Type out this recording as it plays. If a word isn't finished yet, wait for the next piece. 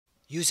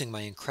Using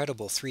my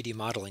incredible 3D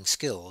modeling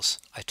skills,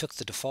 I took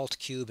the default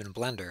cube in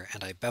Blender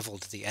and I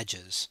beveled the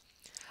edges.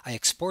 I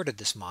exported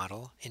this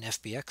model in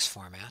FBX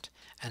format,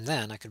 and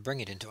then I could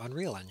bring it into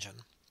Unreal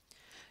Engine.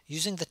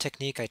 Using the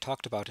technique I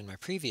talked about in my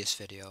previous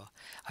video,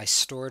 I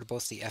stored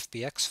both the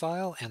FBX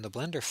file and the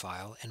Blender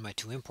file in my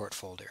to-import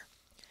folder.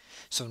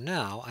 So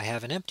now I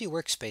have an empty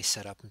workspace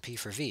set up in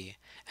p4v,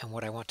 and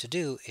what I want to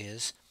do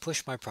is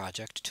push my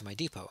project to my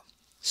depot.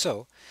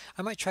 So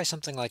I might try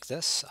something like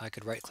this. I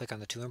could right-click on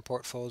the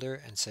to-import folder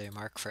and say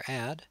mark for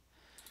add.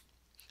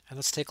 And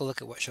let's take a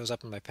look at what shows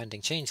up in my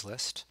pending change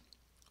list.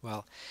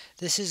 Well,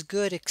 this is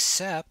good,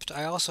 except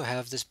I also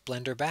have this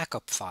Blender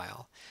backup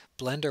file.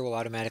 Blender will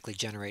automatically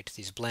generate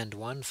these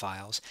Blend1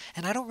 files,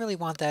 and I don't really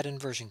want that in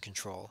version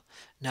control.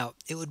 Now,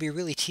 it would be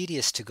really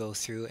tedious to go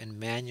through and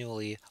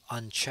manually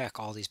uncheck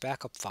all these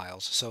backup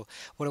files. So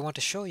what I want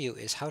to show you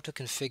is how to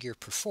configure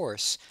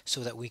Perforce so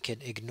that we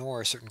can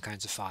ignore certain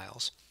kinds of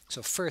files.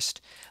 So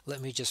first,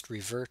 let me just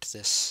revert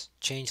this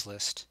change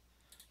list.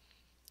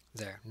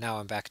 There, now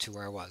I'm back to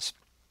where I was.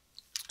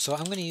 So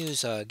I'm going to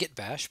use git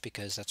bash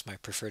because that's my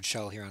preferred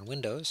shell here on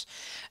Windows,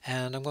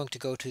 and I'm going to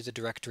go to the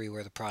directory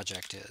where the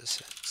project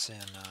is. It's in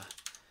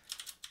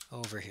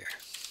over here.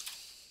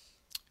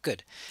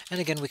 Good. And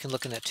again, we can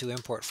look in that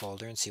to-import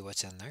folder and see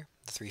what's in there,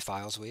 the 3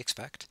 files we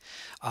expect.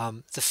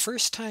 The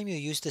first time you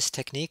use this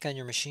technique on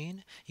your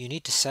machine, you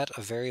need to set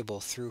a variable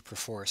through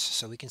Perforce.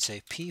 So we can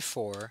say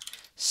p4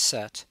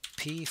 set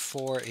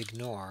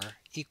p4ignore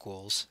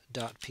equals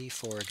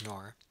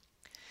 .p4ignore.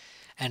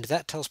 And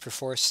that tells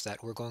Perforce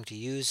that we're going to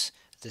use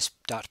this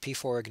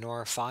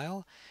 .p4ignore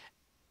file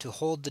to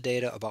hold the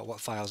data about what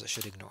files it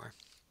should ignore.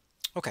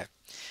 Okay,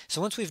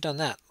 so once we've done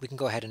that, we can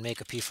go ahead and make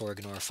a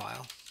p4ignore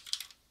file.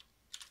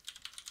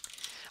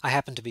 I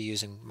happen to be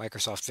using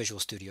Microsoft Visual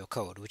Studio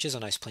Code, which is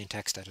a nice plain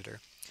text editor.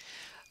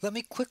 Let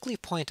me quickly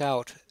point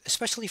out,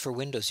 especially for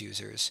Windows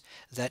users,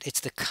 that it's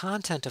the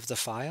content of the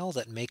file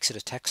that makes it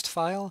a text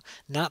file,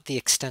 not the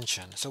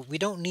extension. So we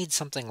don't need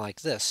something like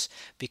this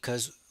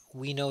because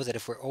we know that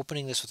if we're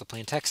opening this with a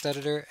plain text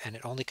editor and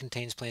it only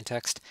contains plain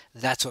text,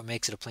 that's what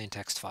makes it a plain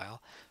text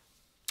file.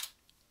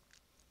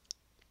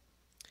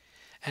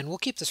 And we'll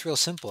keep this real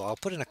simple. I'll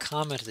put in a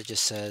comment that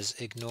just says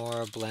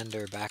ignore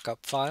Blender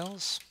backup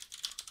files.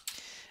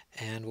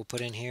 And we'll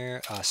put in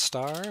here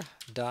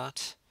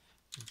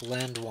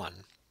star.blend1.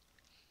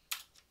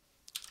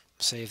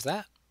 Save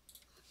that.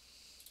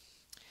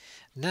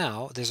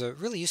 Now, there's a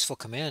really useful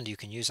command you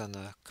can use on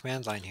the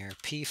command line here,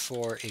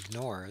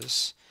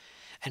 p4ignores.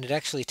 And it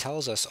actually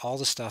tells us all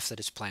the stuff that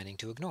it's planning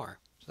to ignore.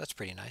 So that's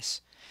pretty nice.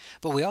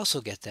 But we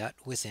also get that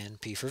within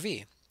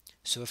p4v.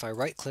 So if I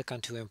right-click on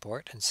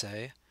to-import and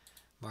say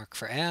mark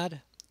for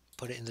add,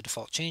 put it in the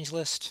default change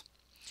list,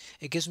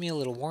 it gives me a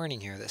little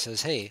warning here that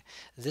says, hey,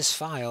 this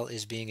file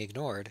is being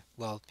ignored.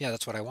 Well, yeah,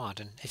 that's what I want.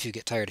 And if you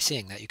get tired of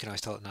seeing that, you can always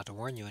tell it not to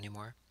warn you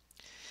anymore.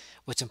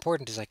 What's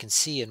important is I can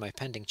see in my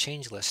pending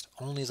change list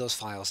only those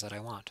files that I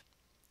want.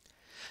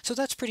 So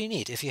that's pretty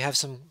neat. If you have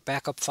some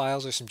backup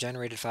files or some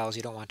generated files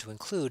you don't want to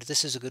include,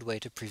 this is a good way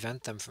to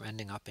prevent them from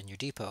ending up in your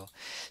depot.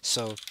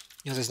 So,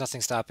 there's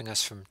nothing stopping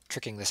us from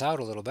tricking this out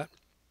a little bit.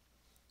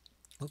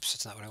 Oops,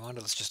 that's not what I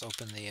wanted. Let's just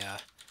open the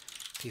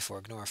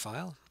p4ignore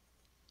file.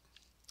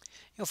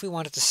 If we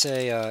wanted to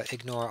say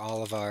ignore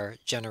all of our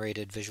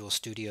generated Visual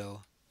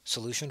Studio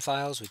solution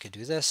files, we could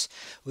do this.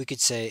 We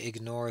could say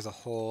ignore the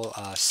whole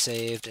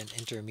saved and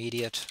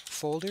intermediate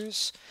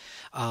folders.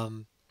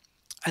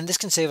 And this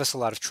can save us a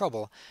lot of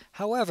trouble.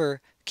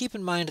 However, keep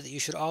in mind that you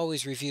should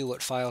always review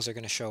what files are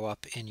going to show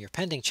up in your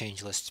pending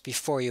change lists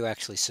before you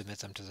actually submit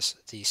them to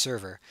the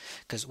server.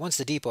 Because once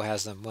the depot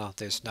has them, well,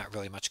 there's not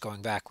really much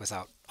going back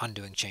without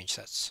undoing change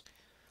sets.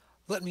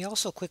 Let me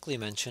also quickly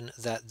mention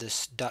that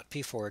this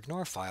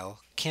 .p4ignore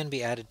file can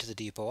be added to the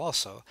depot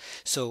also.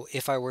 So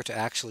if I were to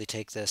actually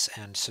take this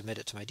and submit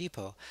it to my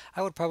depot,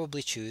 I would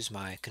probably choose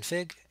my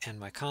config and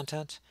my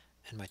content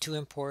and my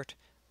to-import,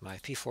 my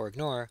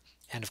p4ignore,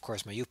 and of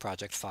course my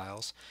uproject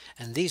files,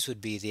 and these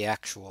would be the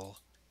actual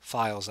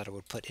files that I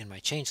would put in my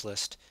change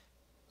list.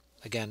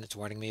 Again, it's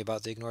warning me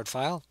about the ignored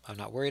file. I'm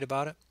not worried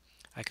about it.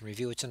 I can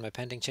review what's in my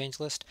pending change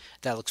list.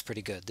 That looks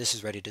pretty good. This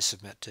is ready to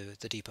submit to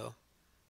the depot.